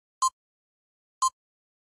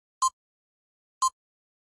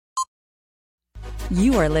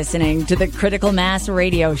You are listening to the Critical Mass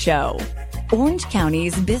Radio Show, Orange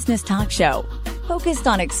County's business talk show, focused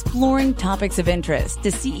on exploring topics of interest to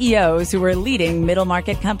CEOs who are leading middle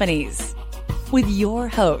market companies. With your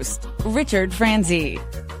host, Richard Franzi.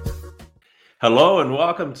 Hello and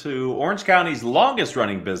welcome to Orange County's longest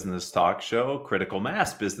running business talk show, Critical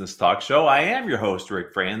Mass Business Talk Show. I am your host,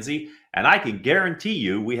 Rick Franzi, and I can guarantee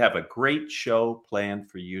you we have a great show planned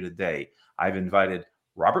for you today. I've invited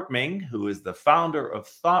Robert Ming, who is the founder of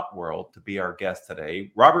Thought World, to be our guest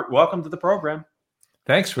today. Robert, welcome to the program.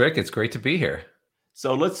 Thanks, Rick. It's great to be here.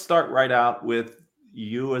 So let's start right out with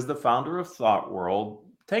you as the founder of Thought World.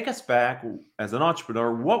 Take us back as an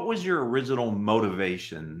entrepreneur. What was your original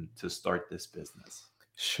motivation to start this business?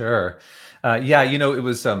 Sure. It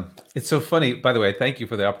was. It's so funny. By the way, thank you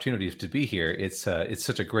for the opportunity to be here. It's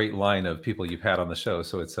such a great line of people you've had on the show.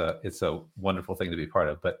 So it's a wonderful thing to be part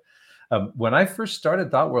of. But when I first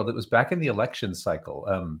started Thought World, it was back in the election cycle,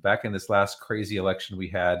 back in this last crazy election we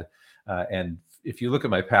had. And if you look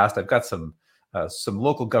at my past, I've got some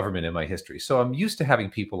local government in my history. So I'm used to having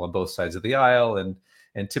people on both sides of the aisle,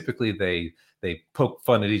 and typically they poke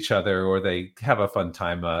fun at each other, or they have a fun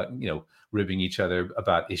time, ribbing each other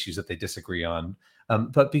about issues that they disagree on.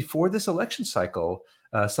 But before this election cycle,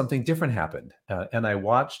 something different happened, and I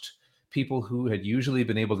watched people who had usually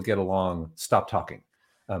been able to get along stop talking.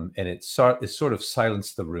 And it sort of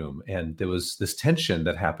silenced the room. And there was this tension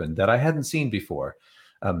that happened that I hadn't seen before.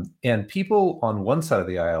 And people on one side of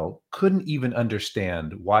the aisle couldn't even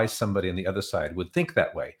understand why somebody on the other side would think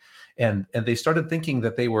that way. And they started thinking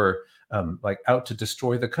that they were out to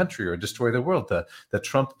destroy the country or destroy the world. The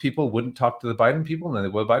Trump people wouldn't talk to the Biden people, and the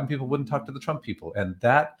Biden people wouldn't talk to the Trump people. And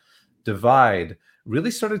that divide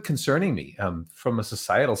really started concerning me from a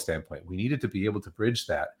societal standpoint. We needed to be able to bridge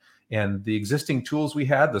that. And the existing tools we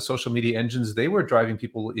had, the social media engines, they were driving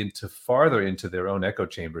people farther into their own echo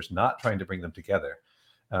chambers, not trying to bring them together.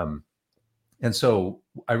 And so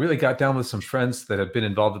I really got down with some friends that have been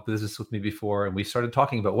involved in business with me before, and we started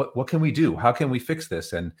talking about what can we do? How can we fix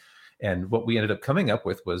this? And what we ended up coming up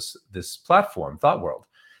with was this platform, Thought World.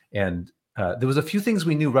 And there was a few things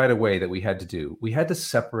we knew right away that we had to do. We had to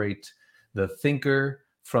separate the thinker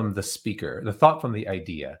from the speaker, the thought from the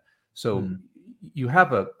idea. So you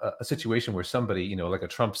have a situation where somebody, like a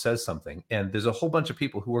Trump says something, and there's a whole bunch of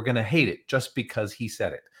people who are going to hate it just because he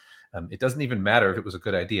said it. It doesn't even matter if it was a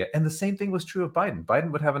good idea. And the same thing was true of Biden. Biden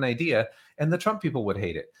would have an idea and the Trump people would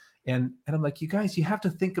hate it. And I'm like, you guys, you have to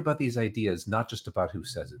think about these ideas, not just about who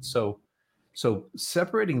says it. So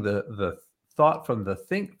separating the thought from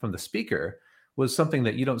the speaker was something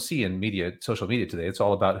that you don't see in social media today. It's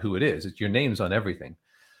all about who it is. It's your name's on everything.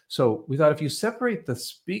 So we thought if you separate the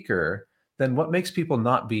speaker, then what makes people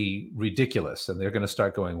not be ridiculous? And they're going to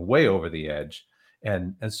start going way over the edge.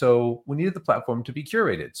 And so we needed the platform to be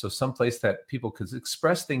curated. So someplace that people could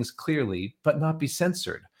express things clearly, but not be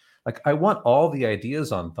censored. Like, I want all the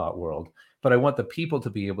ideas on Thought World, but I want the people to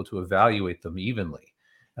be able to evaluate them evenly.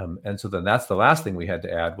 And so then that's the last thing we had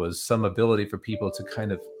to add, was some ability for people to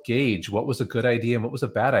kind of gauge what was a good idea and what was a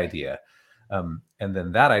bad idea. And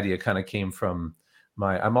then that idea kind of came from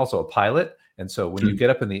I'm also a pilot. And so when you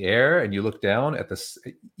get up in the air and you look down at this,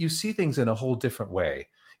 you see things in a whole different way.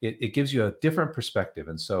 It gives you a different perspective.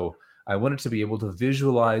 And so I wanted to be able to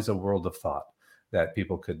visualize a world of thought that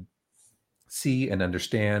people could see and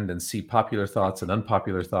understand, and see popular thoughts and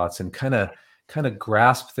unpopular thoughts, and kind of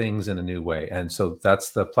grasp things in a new way. And so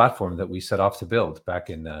that's the platform that we set off to build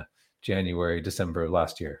back in December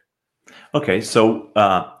last year. Okay, so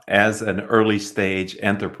as an early stage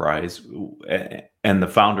enterprise and the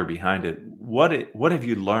founder behind it, what have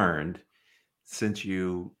you learned since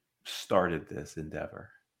you started this endeavor?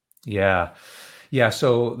 Yeah.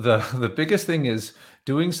 So the biggest thing is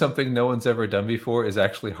doing something no one's ever done before is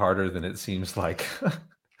actually harder than it seems like.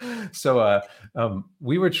 So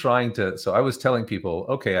we were trying to. So I was telling people,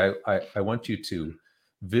 okay, I want you to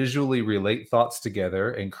visually relate thoughts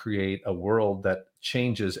together and create a world that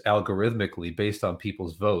changes algorithmically based on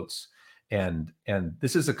people's votes. And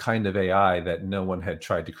this is a kind of AI that no one had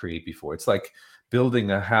tried to create before. It's like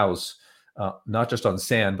building a house, not just on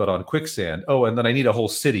sand, but on quicksand. Oh, and then I need a whole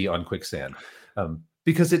city on quicksand,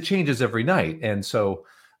 because it changes every night. And so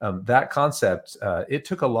that concept, it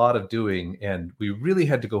took a lot of doing, and we really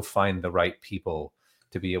had to go find the right people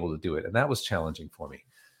to be able to do it. And that was challenging for me.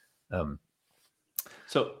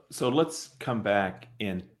 So let's come back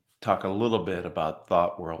and talk a little bit about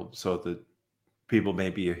Thought World, so that people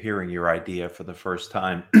maybe are hearing your idea for the first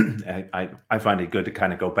time. I find it good to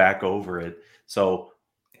kind of go back over it. So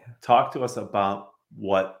talk to us about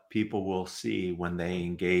what people will see when they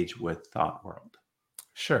engage with Thought World.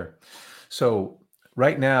 Sure. So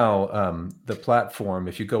right now, the platform,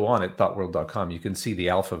 if you go on at thoughtworld.com, you can see the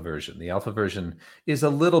alpha version. The alpha version is a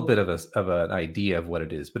little bit of an idea of what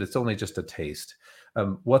it is, but it's only just a taste.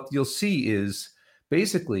 What you'll see is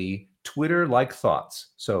basically Twitter-like thoughts.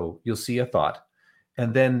 So you'll see a thought,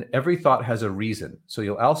 and then every thought has a reason. So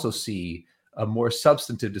you'll also see a more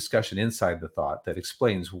substantive discussion inside the thought that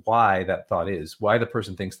explains why that thought is, why the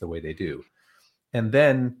person thinks the way they do. And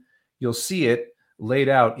then you'll see it laid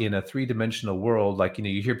out in a three-dimensional world. Like,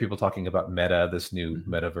 you hear people talking about Meta, this new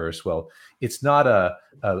metaverse. Well, it's not a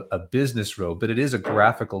business road, but it is a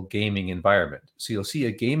graphical gaming environment. So you'll see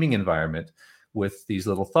a gaming environment with these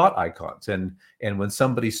little thought icons. And when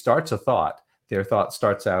somebody starts a thought, their thought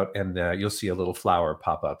starts out and you'll see a little flower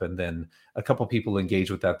pop up. And then a couple people engage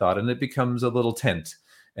with that thought and it becomes a little tent.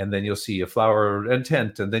 And then you'll see a flower and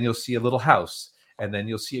tent. And then you'll see a little house. And then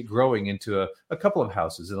you'll see it growing into a couple of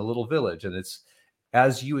houses in a little village. And it's,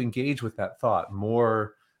 as you engage with that thought,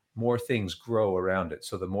 more things grow around it.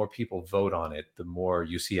 So the more people vote on it, the more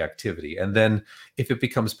you see activity. And then if it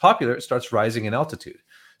becomes popular, it starts rising in altitude.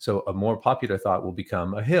 So a more popular thought will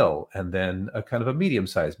become a hill, and then a kind of a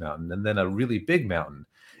medium-sized mountain, and then a really big mountain.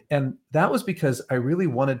 And that was because I really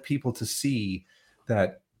wanted people to see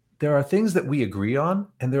that there are things that we agree on,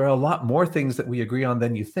 and there are a lot more things that we agree on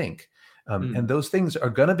than you think. And those things are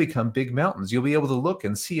going to become big mountains. You'll be able to look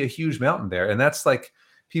and see a huge mountain there. And that's like,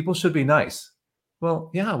 people should be nice. Well,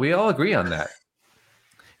 yeah, we all agree on that.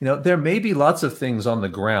 There may be lots of things on the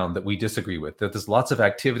ground that we disagree with, that there's lots of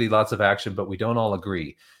activity, lots of action, but we don't all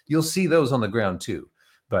agree. You'll see those on the ground too.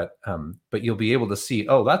 But you'll be able to see,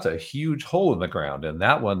 oh, that's a huge hole in the ground. And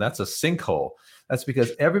that one, that's a sinkhole. That's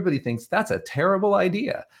because everybody thinks that's a terrible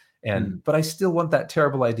idea. But I still want that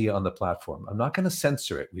terrible idea on the platform. I'm not going to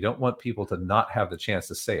censor it. We don't want people to not have the chance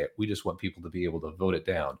to say it. We just want people to be able to vote it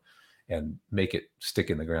down and make it stick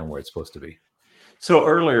in the ground where it's supposed to be. So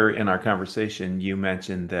earlier in our conversation, you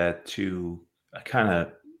mentioned that to kind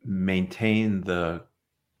of maintain the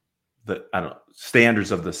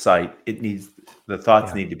standards of the site, the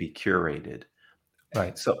thoughts need to be curated,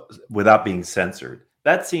 right? So without being censored,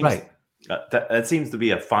 that seems right. That seems to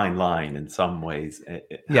be a fine line in some ways.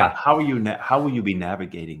 Yeah. How will you be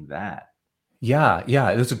navigating that? Yeah,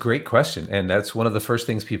 it was a great question, and that's one of the first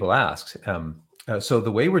things people ask. So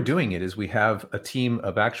the way we're doing it is we have a team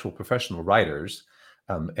of actual professional writers,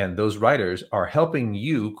 and those writers are helping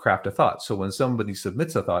you craft a thought. So when somebody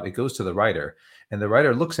submits a thought, it goes to the writer, and the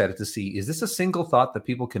writer looks at it to see, is this a single thought that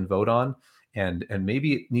people can vote on? And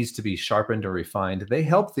maybe it needs to be sharpened or refined. They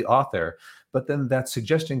help the author, but then that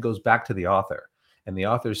suggestion goes back to the author. And the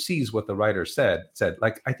author sees what the writer said,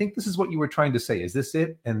 like, I think this is what you were trying to say. Is this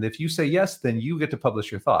it? And if you say yes, then you get to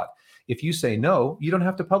publish your thought. If you say no, you don't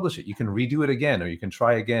have to publish it. You can redo it again, or you can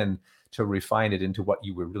try again to refine it into what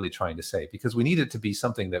you were really trying to say, because we need it to be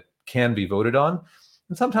something that can be voted on.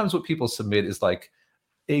 And sometimes what people submit is like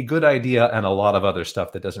a good idea and a lot of other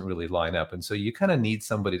stuff that doesn't really line up. And so you kind of need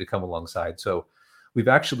somebody to come alongside. So we've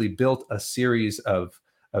actually built a series of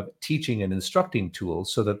teaching and instructing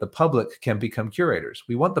tools so that the public can become curators.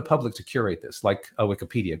 We want the public to curate this, like a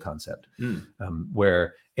Wikipedia concept,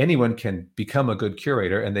 where anyone can become a good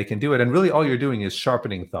curator and they can do it. And really all you're doing is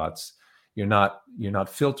sharpening thoughts. You're not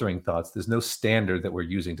filtering thoughts. There's no standard that we're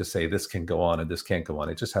using to say this can go on and this can't go on.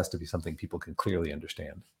 It just has to be something people can clearly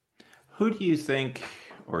understand. Who do you think,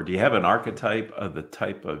 or do you have an archetype of the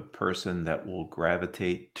type of person that will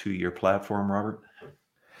gravitate to your platform, Robert?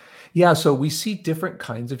 Yeah, so we see different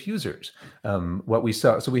kinds of users. What we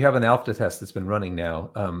saw, so we have an alpha test that's been running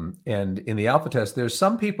now. And in the alpha test, there's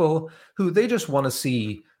some people who they just want to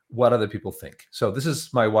see what other people think. So this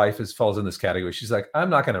is, my wife falls in this category. She's like, I'm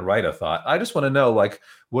not going to write a thought. I just want to know, like,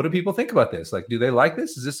 what do people think about this? Like, do they like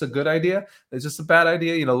this? Is this a good idea? Is this a bad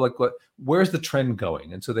idea? Like, where's the trend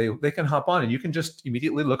going? And so they can hop on and you can just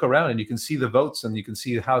immediately look around and you can see the votes and you can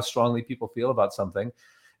see how strongly people feel about something.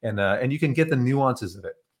 And you can get the nuances of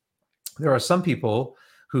it. There are some people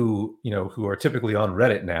who are typically on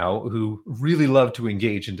Reddit now who really love to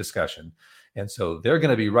engage in discussion. And so they're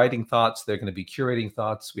going to be writing thoughts. They're going to be curating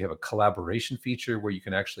thoughts. We have a collaboration feature where you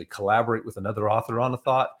can actually collaborate with another author on a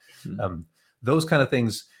thought. Those kind of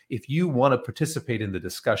things. If you want to participate in the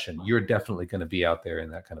discussion, you're definitely going to be out there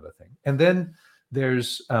in that kind of a thing. And then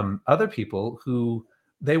there's other people who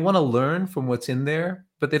they want to learn from what's in there,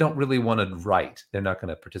 but they don't really want to write. They're not going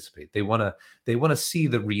to participate. They want to see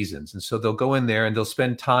the reasons. And so they'll go in there and they'll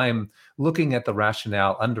spend time looking at the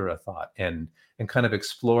rationale under a thought and kind of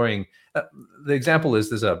exploring. The example is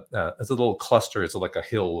there's a little cluster. It's like a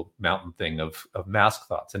hill mountain thing of mask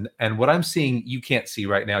thoughts. And what I'm seeing, you can't see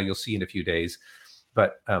right now, you'll see in a few days.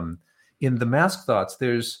 But in the mask thoughts,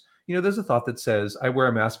 there's there's a thought that says, I wear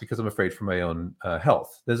a mask because I'm afraid for my own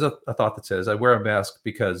health. There's a thought that says, I wear a mask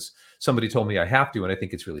because somebody told me I have to, and I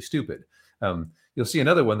think it's really stupid. You'll see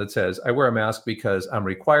another one that says, I wear a mask because I'm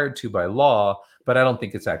required to by law, but I don't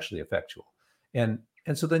think it's actually effectual. And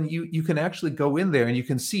so then you can actually go in there and you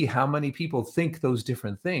can see how many people think those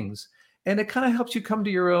different things. And it kind of helps you come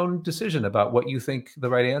to your own decision about what you think the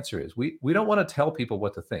right answer is. We don't want to tell people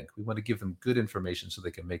what to think. We want to give them good information so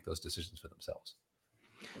they can make those decisions for themselves.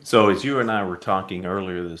 So as you and I were talking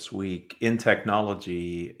earlier this week, in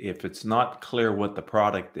technology, if it's not clear what the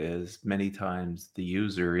product is, many times the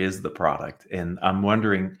user is the product. And I'm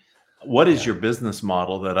wondering, what is your business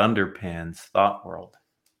model that underpins ThoughtWorld?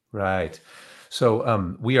 Right.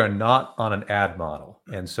 So we are not on an ad model.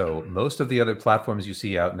 And so most of the other platforms you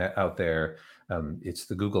see out there, it's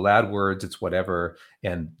the Google AdWords, it's whatever.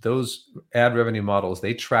 And those ad revenue models,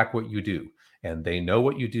 they track what you do. And they know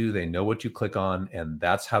what you do, they know what you click on, and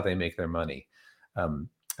that's how they make their money.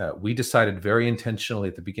 We decided very intentionally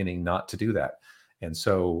at the beginning not to do that. And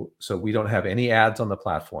so we don't have any ads on the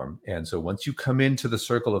platform. And so once you come into the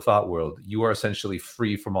circle of ThoughtWorld, you are essentially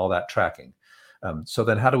free from all that tracking. So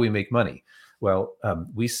then how do we make money? Well,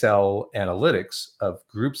 we sell analytics of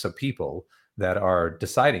groups of people that are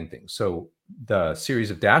deciding things. So the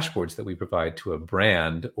series of dashboards that we provide to a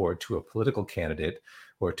brand or to a political candidate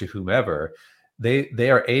or to whomever,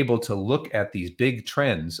 they are able to look at these big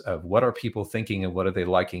trends of what are people thinking and what are they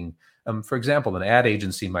liking. For example, an ad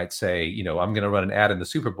agency might say, I'm going to run an ad in the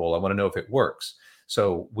Super Bowl. I want to know if it works.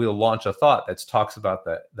 So we'll launch a thought that talks about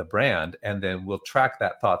the brand, and then we'll track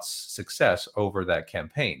that thought's success over that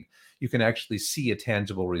campaign. You can actually see a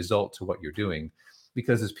tangible result to what you're doing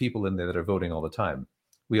because there's people in there that are voting all the time.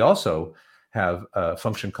 We also have a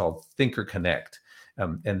function called Thinker Connect.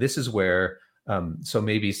 And this is where, so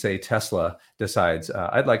maybe say Tesla decides,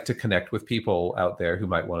 I'd like to connect with people out there who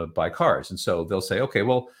might want to buy cars. And so they'll say, okay,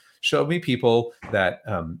 well, show me people that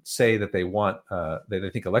say that they want, they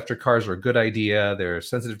think electric cars are a good idea, they're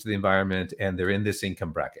sensitive to the environment, and they're in this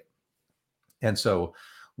income bracket. And so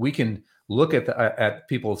we can look at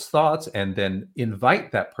people's thoughts and then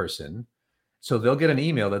invite that person. So they'll get an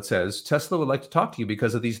email that says, Tesla would like to talk to you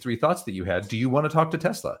because of these 3 thoughts that you had. Do you want to talk to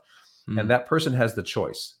Tesla? And that person has the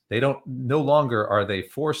choice. No longer are they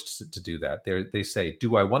forced to do that. They say,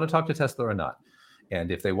 do I want to talk to Tesla or not?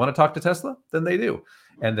 And if they want to talk to Tesla, then they do.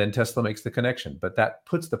 And then Tesla makes the connection. But that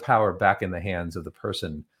puts the power back in the hands of the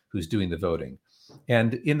person who's doing the voting.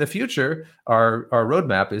 And in the future, our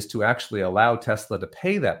roadmap is to actually allow Tesla to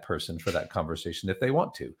pay that person for that conversation if they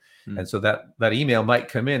want to. And so that email might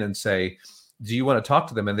come in and say, do you want to talk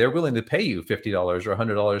to them? And they're willing to pay you $50 or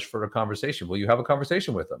 $100 for a conversation. Will you have a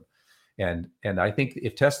conversation with them? And I think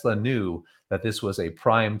if Tesla knew that this was a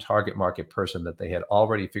prime target market person that they had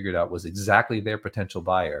already figured out was exactly their potential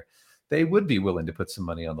buyer, they would be willing to put some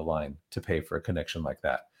money on the line to pay for a connection like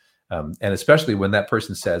that. And especially when that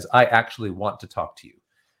person says, I actually want to talk to you.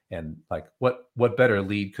 And like, what better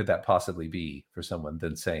lead could that possibly be for someone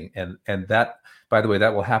than saying, and that, by the way,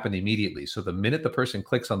 that will happen immediately. So the minute the person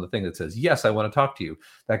clicks on the thing that says, yes, I want to talk to you,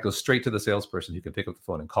 that goes straight to the salesperson who can pick up the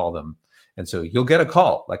phone and call them. And so you'll get a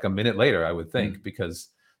call like a minute later, I would think, because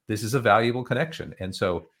this is a valuable connection. And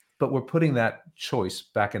so, but we're putting that choice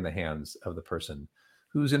back in the hands of the person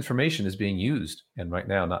whose information is being used and right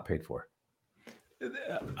now not paid for.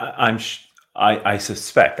 I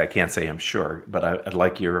suspect, I can't say I'm sure, but I'd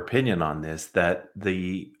like your opinion on this, that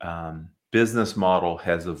the business model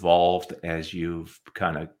has evolved as you've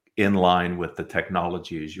kind of in line with the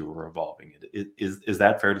technology as you were evolving it. Is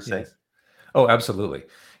that fair to say? Yes. Oh, absolutely.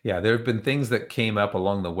 Yeah, there have been things that came up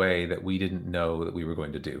along the way that we didn't know that we were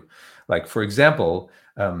going to do. Like, for example,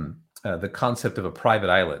 the concept of a private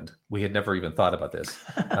island. We had never even thought about this.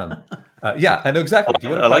 Yeah, I know exactly. Do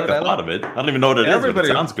you want I like the thought of it. I don't even know what it is, but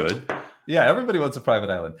it sounds good. Yeah, everybody wants a private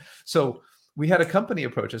island. So we had a company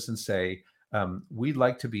approach us and say, we'd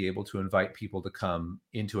like to be able to invite people to come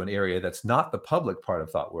into an area that's not the public part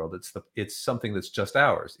of ThoughtWorld. It's something that's just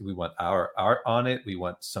ours. We want our art on it. We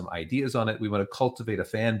want some ideas on it. We want to cultivate a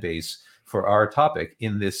fan base for our topic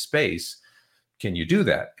in this space. Can you do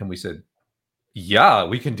that? And we said, yeah,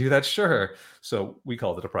 we can do that. Sure. So we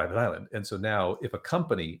called it a private island. And so now if a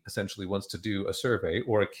company essentially wants to do a survey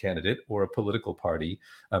or a candidate or a political party,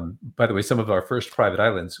 by the way, some of our first private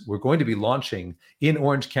islands, we're going to be launching in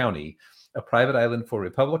Orange County a private island for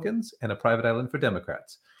Republicans and a private island for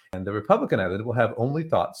Democrats. And the Republican island will have only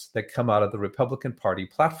thoughts that come out of the Republican Party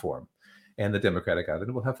platform. And the Democratic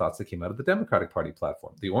island will have thoughts that came out of the Democratic Party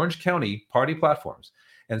platform, the Orange County party platforms.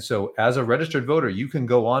 And so as a registered voter, you can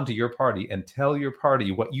go on to your party and tell your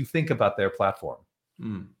party what you think about their platform.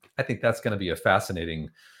 I think that's going to be a fascinating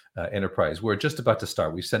enterprise. We're just about to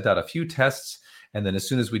start. We've sent out a few tests, and then as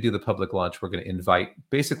soon as we do the public launch, we're going to invite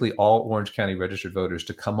basically all Orange County registered voters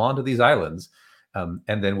to come onto these islands, and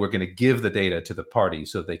then we're going to give the data to the party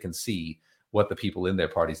so they can see what the people in their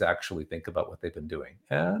parties actually think about what they've been doing.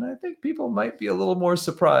 And I think people might be a little more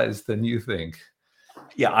surprised than you think.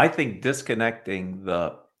 Yeah, I think disconnecting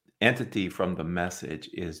the entity from the message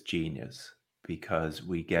is genius, because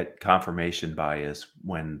we get confirmation bias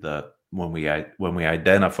when we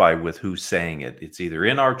identify with who's saying it. It's either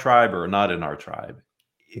in our tribe or not in our tribe.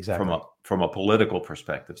 Exactly. From a political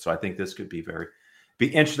perspective. So I think this could be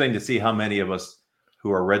interesting to see how many of us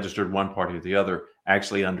who are registered one party or the other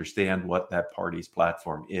actually understand what that party's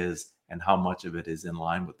platform is and how much of it is in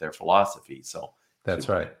line with their philosophy. So that's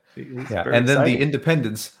right. Yeah. very And then exciting. the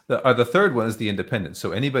independents, the third one is the independents.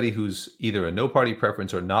 So anybody who's either a no party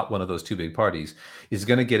preference or not one of those two big parties is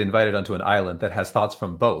going to get invited onto an island that has thoughts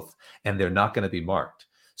from both, and they're not going to be marked.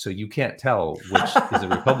 So you can't tell which is a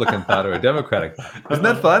Republican thought or a Democratic thought. Isn't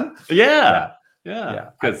that fun? Yeah.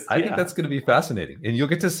 I think that's going to be fascinating. And you'll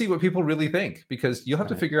get to see what people really think, because you'll have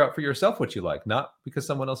to figure out for yourself what you like, not because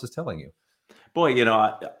someone else is telling you. Boy,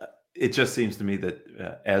 it just seems to me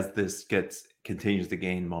that as this continues to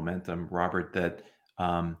gain momentum, Robert, that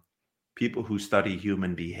people who study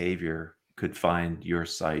human behavior could find your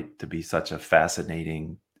site to be such a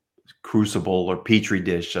fascinating crucible or petri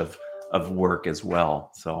dish of work as well.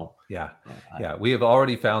 So yeah, we have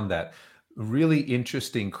already found that really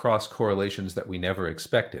interesting cross correlations that we never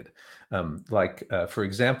expected. For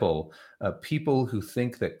example, people who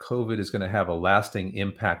think that COVID is going to have a lasting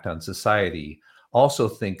impact on society also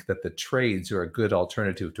think that the trades are a good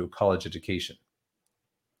alternative to a college education.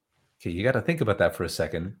 Okay, you got to think about that for a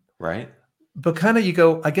second. Right. But kind of you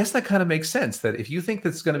go, I guess that kind of makes sense, that if you think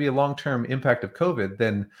that's going to be a long-term impact of COVID,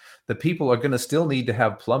 then the people are going to still need to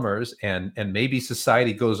have plumbers, and maybe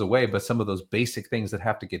society goes away, but some of those basic things that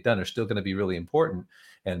have to get done are still going to be really important.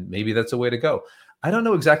 And maybe that's a way to go. I don't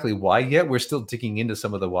know exactly why yet. We're still digging into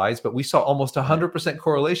some of the whys, but we saw almost 100%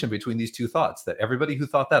 correlation between these two thoughts, that everybody who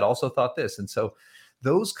thought that also thought this. And so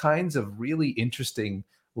those kinds of really interesting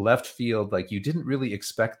left field, like you didn't really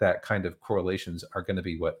expect that kind of correlations, are going to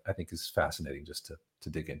be what I think is fascinating just to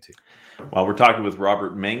dig into. Well, we're talking with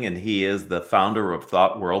Robert Ming, and he is the founder of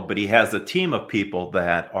Thought World, but he has a team of people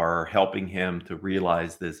that are helping him to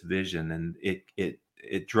realize this vision. And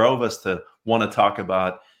it drove us to want to talk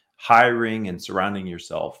about hiring and surrounding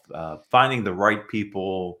yourself, finding the right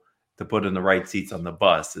people to put in the right seats on the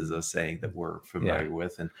bus is a saying that we're familiar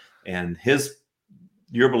with. And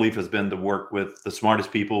your belief has been to work with the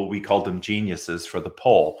smartest people. We called them geniuses for the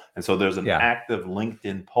poll. And so there's an active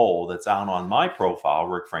LinkedIn poll that's out on my profile,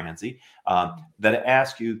 Rick Franzi, that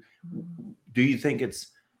asks you, do you think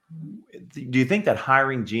that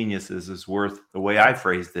hiring geniuses is worth, the way I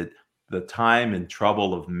phrased it, the time and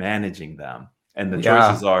trouble of managing them? And the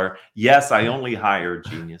choices are, yes, I only hire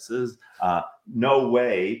geniuses. No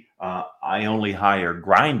way, I only hire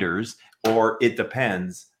grinders, or it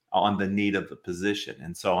depends on the need of the position.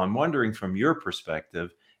 And so I'm wondering, from your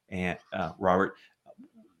perspective, and Robert,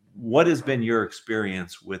 what has been your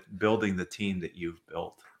experience with building the team that you've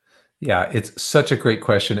built? Yeah, it's such a great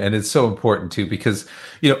question. And it's so important too, because,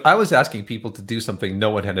 I was asking people to do something no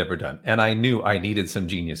one had ever done. And I knew I needed some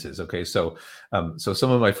geniuses. Okay. So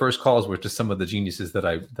some of my first calls were to some of the geniuses that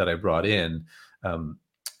I brought in.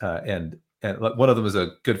 And one of them was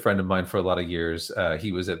a good friend of mine for a lot of years.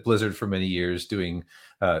 He was at Blizzard for many years doing,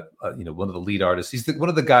 one of the lead artists. He's one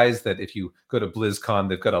of the guys that if you go to BlizzCon,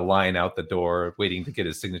 they've got a line out the door waiting to get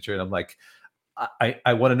his signature. And I'm like,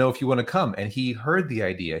 I want to know if you want to come. And he heard the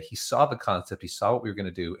idea. He saw the concept. He saw what we were going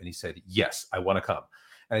to do. And he said, yes, I want to come.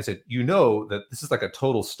 And I said, that this is like a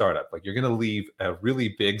total startup. Like, you're going to leave a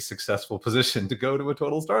really big, successful position to go to a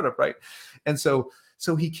total startup, right? And so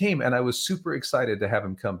he came, and I was super excited to have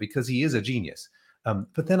him come because he is a genius.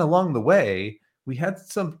 But then along the way, we had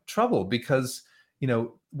some trouble because,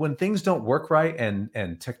 when things don't work right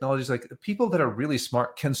and technology is like, people that are really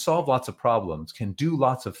smart can solve lots of problems, can do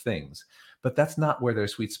lots of things, but that's not where their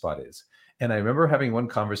sweet spot is. And I remember having one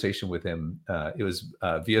conversation with him. It was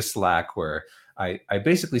via Slack, where I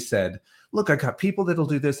basically said, look, I got people that'll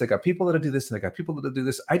do this. I got people that'll do this. And I got people that'll do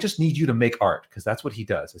this. I just need you to make art, because that's what he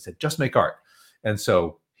does. I said, just make art. And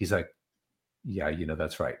so he's like, yeah,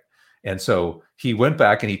 that's right. And so he went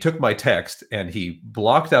back and he took my text and he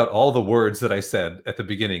blocked out all the words that I said at the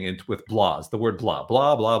beginning with blahs, the word blah,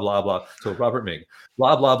 blah, blah, blah, blah. So Robert Ming,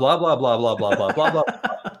 blah, blah, blah, blah, blah, blah, blah, blah, blah, blah.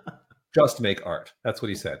 Just make art. That's what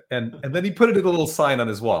he said. And then he put it in a little sign on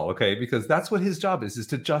his wall, okay? Because that's what his job is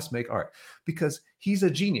to just make art, because he's a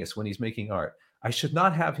genius when he's making art. I should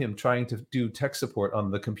not have him trying to do tech support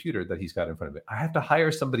on the computer that he's got in front of me. I have to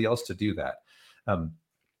hire somebody else to do that.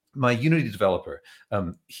 My Unity developer,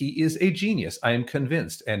 he is a genius, I am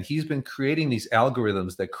convinced. And he's been creating these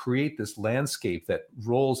algorithms that create this landscape that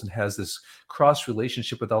rolls and has this cross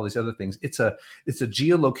relationship with all these other things. It's a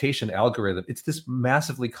geolocation algorithm. It's this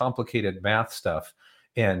massively complicated math stuff.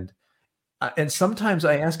 And sometimes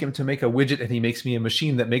I ask him to make a widget and he makes me a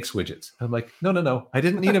machine that makes widgets. I'm like, no, I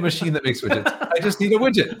didn't need a machine that makes widgets. I just need a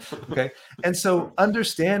widget. Okay. And so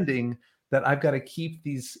understanding that I've got to keep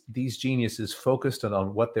these geniuses focused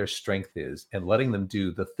on what their strength is and letting them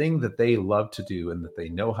do the thing that they love to do and that they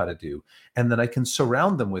know how to do. And then I can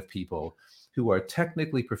surround them with people who are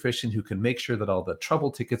technically proficient, who can make sure that all the trouble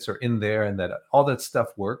tickets are in there and that all that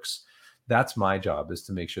stuff works. That's my job, is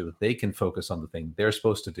to make sure that they can focus on the thing they're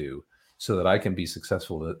supposed to do, so that I can be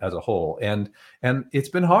successful as a whole. And it's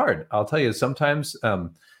been hard. I'll tell you, sometimes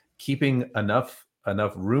keeping enough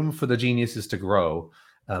room for the geniuses to grow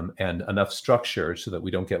and enough structure so that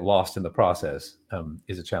we don't get lost in the process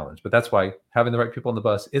is a challenge. But that's why having the right people on the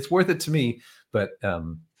bus, it's worth it to me, but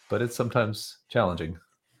it's sometimes challenging.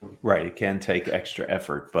 Right. It can take extra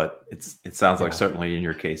effort, but it sounds like certainly in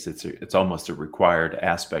your case, it's almost a required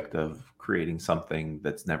aspect of creating something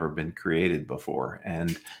that's never been created before.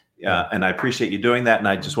 And I appreciate you doing that. And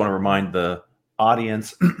I just want to remind the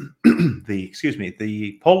audience,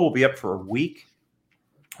 the poll will be up for a week.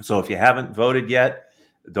 So if you haven't voted yet,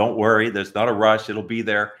 don't worry. There's not a rush. It'll be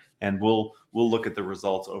there, and we'll look at the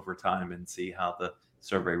results over time and see how the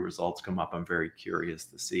survey results come up. I'm very curious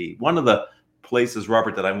to see. One of the places,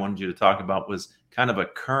 Robert, that I wanted you to talk about was kind of a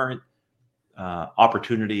current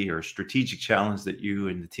opportunity or strategic challenge that you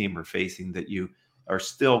and the team are facing, that you are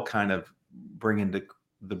still kind of bringing to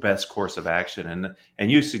the best course of action.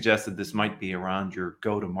 And you suggested this might be around your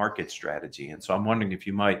go-to-market strategy. And so I'm wondering if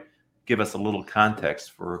you might give us a little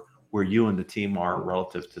context for where you and the team are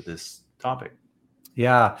relative to this topic.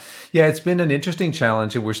 Yeah, it's been an interesting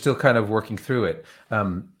challenge, and we're still kind of working through it.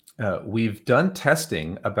 We've done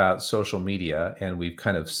testing about social media, and we've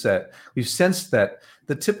sensed that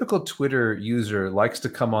the typical Twitter user likes to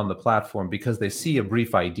come on the platform because they see a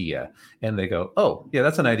brief idea and they go, oh, yeah,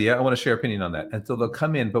 that's an idea. I want to share opinion on that. And so they'll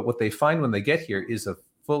come in. But what they find when they get here is a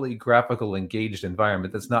fully graphical, engaged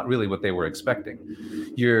environment that's not really what they were expecting.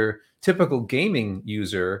 Your typical gaming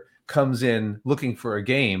user comes in looking for a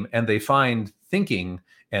game, and they find thinking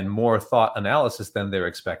and more thought analysis than they're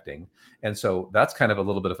expecting. And so that's kind of a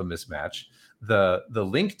little bit of a mismatch. The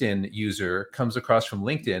LinkedIn user comes across from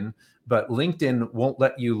LinkedIn, but LinkedIn won't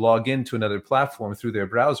let you log into another platform through their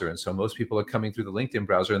browser. And so most people are coming through the LinkedIn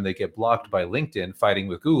browser, and they get blocked by LinkedIn fighting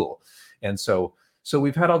with Google. And so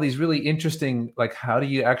we've had all these really interesting, like, how do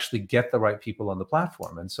you actually get the right people on the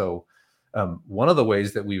platform? And so one of the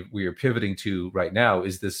ways that we are pivoting to right now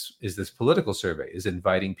is this political survey, is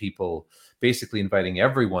inviting people, basically inviting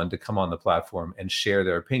everyone to come on the platform and share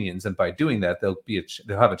their opinions. And by doing that, they'll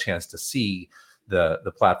have a chance to see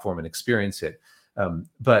the platform and experience it.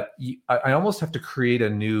 But I almost have to create a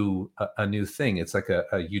new thing. It's like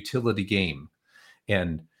a utility game,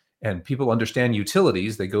 and people understand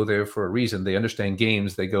utilities. They go there for a reason. They understand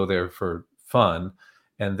games. They go there for fun.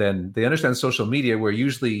 And then they understand social media, where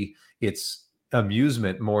usually it's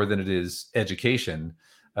amusement more than it is education.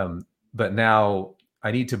 But now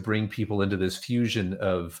I need to bring people into this fusion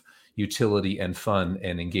of utility and fun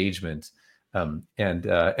and engagement. And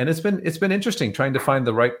it's been interesting trying to find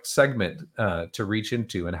the right segment to reach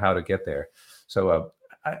into and how to get there. So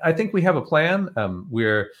I think we have a plan.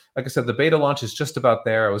 We're, like I said, the beta launch is just about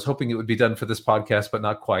there. I was hoping it would be done for this podcast, but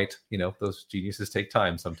not quite. Those geniuses take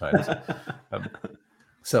time sometimes.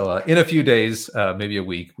 So in a few days, maybe a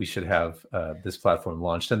week, we should have this platform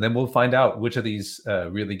launched, and then we'll find out which of these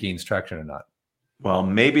really gains traction or not. Well,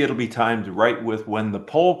 maybe it'll be timed right with when the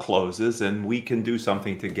poll closes, and we can do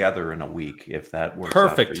something together in a week if that works.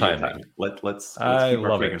 Perfect timing. Let's keep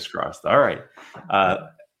our fingers crossed. All right.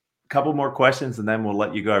 Couple more questions, and then we'll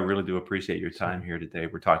let you go. I really do appreciate your time here today.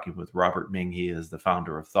 We're talking with Robert Ming. He is the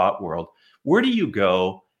founder of Thought World. Where do you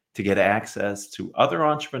go to get access to other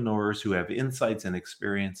entrepreneurs who have insights and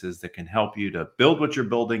experiences that can help you to build what you're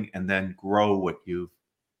building and then grow what you've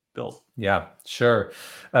built? Yeah, sure.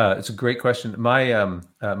 It's a great question.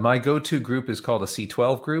 My go-to group is called a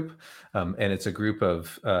C12 group, and it's a group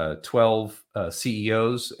of 12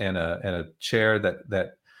 CEOs and a chair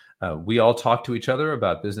that we all talk to each other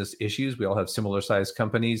about business issues. We all have similar sized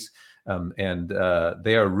companies. And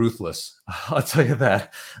they are ruthless. I'll tell you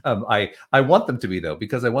that. I want them to be, though,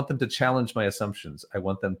 because I want them to challenge my assumptions. I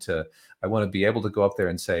want to be able to go up there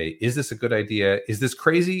and say, is this a good idea? Is this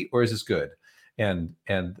crazy, or is this good? And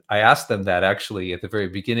I asked them that actually at the very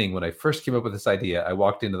beginning when I first came up with this idea. I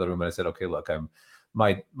walked into the room and I said, okay, look,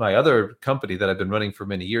 my other company that I've been running for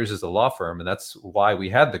many years is a law firm, and that's why we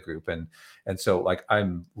had the group. And so like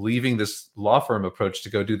I'm leaving this law firm approach to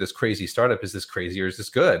go do this crazy startup. Is this crazy or is this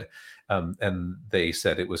good? And they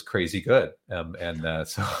said it was crazy good.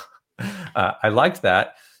 So I liked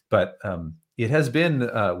that, but it has been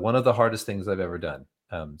one of the hardest things I've ever done,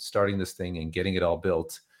 starting this thing and getting it all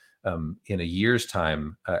built in a year's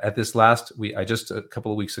time. At this last, I just a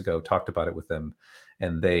couple of weeks ago talked about it with them,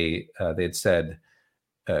 and they had said,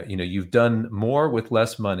 you've done more with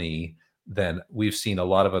less money than we've seen a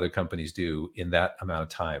lot of other companies do in that amount of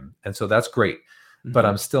time. And so that's great, but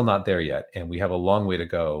I'm still not there yet. And we have a long way to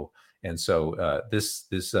go. And so this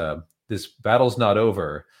battle's not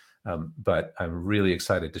over, but I'm really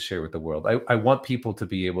excited to share with the world. I want people to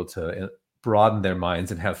be able to broaden their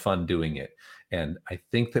minds and have fun doing it. And I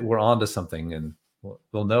think that we're onto something, and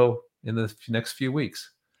we'll know in the next few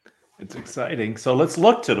weeks. It's exciting. So let's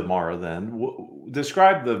look to tomorrow then.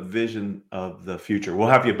 Describe the vision of the future. We'll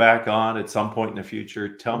have you back on at some point in the future.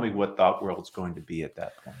 Tell me what ThoughtWorld's going to be at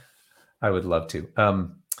that point. I would love to.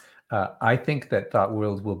 I think that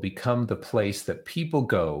ThoughtWorld will become the place that people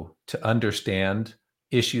go to understand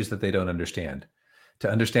issues that they don't understand, to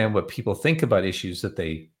understand what people think about issues that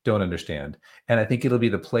they don't understand. And I think it'll be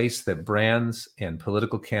the place that brands and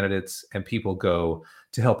political candidates and people go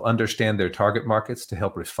to help understand their target markets, to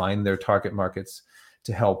help refine their target markets,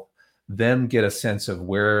 to help them get a sense of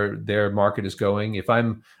where their market is going. If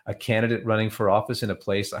I'm a candidate running for office in a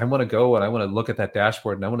place, I want to go and I want to look at that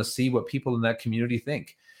dashboard and I want to see what people in that community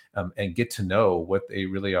think, and get to know what they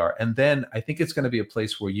really are. And then I think it's going to be a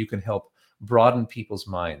place where you can help broaden people's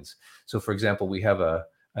minds. So for example, we have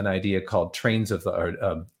an idea called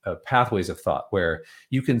pathways of thought, where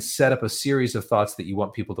you can set up a series of thoughts that you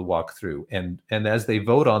want people to walk through. And as they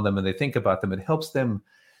vote on them and they think about them, it helps them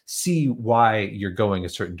see why you're going a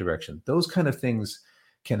certain direction. Those kind of things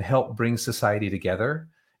can help bring society together.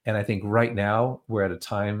 And I think right now we're at a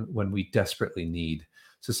time when we desperately need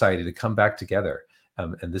society to come back together.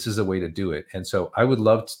 And this is a way to do it. And so I would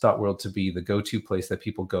love ThoughtWorld to be the go-to place that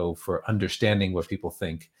people go for understanding what people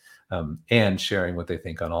think, and sharing what they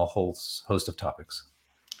think on all host of topics.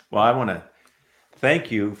 Well, I want to thank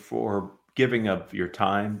you for giving up your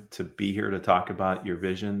time to be here to talk about your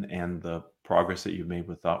vision and the progress that you've made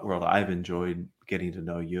with ThoughtWorld. I've enjoyed getting to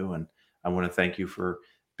know you, and I want to thank you for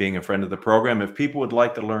being a friend of the program. If people would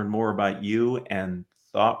like to learn more about you and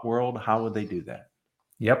ThoughtWorld, how would they do that?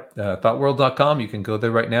 Yep. ThoughtWorld.com. You can go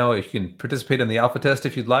there right now. You can participate in the alpha test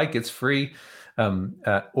if you'd like. It's free.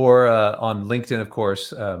 Or on LinkedIn, of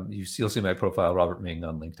course. You'll see my profile, Robert Ming,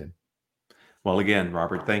 on LinkedIn. Well, again,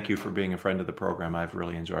 Robert, thank you for being a friend of the program. I've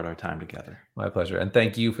really enjoyed our time together. My pleasure. And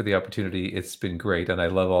thank you for the opportunity. It's been great. And I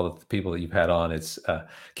love all the people that you've had on. It's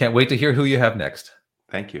can't wait to hear who you have next.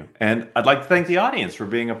 Thank you. And I'd like to thank the audience for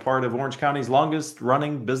being a part of Orange County's longest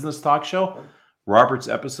running business talk show. Robert's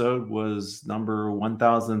episode was number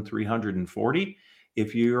 1,340.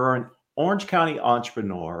 If you're an Orange County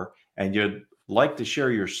entrepreneur and you'd like to share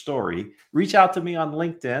your story, reach out to me on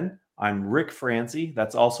LinkedIn. I'm Rick Franzi.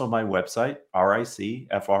 That's also my website,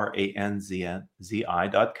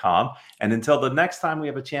 RICFRANZI.com. And until the next time we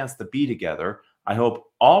have a chance to be together, I hope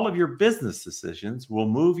all of your business decisions will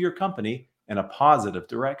move your company in a positive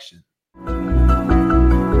direction.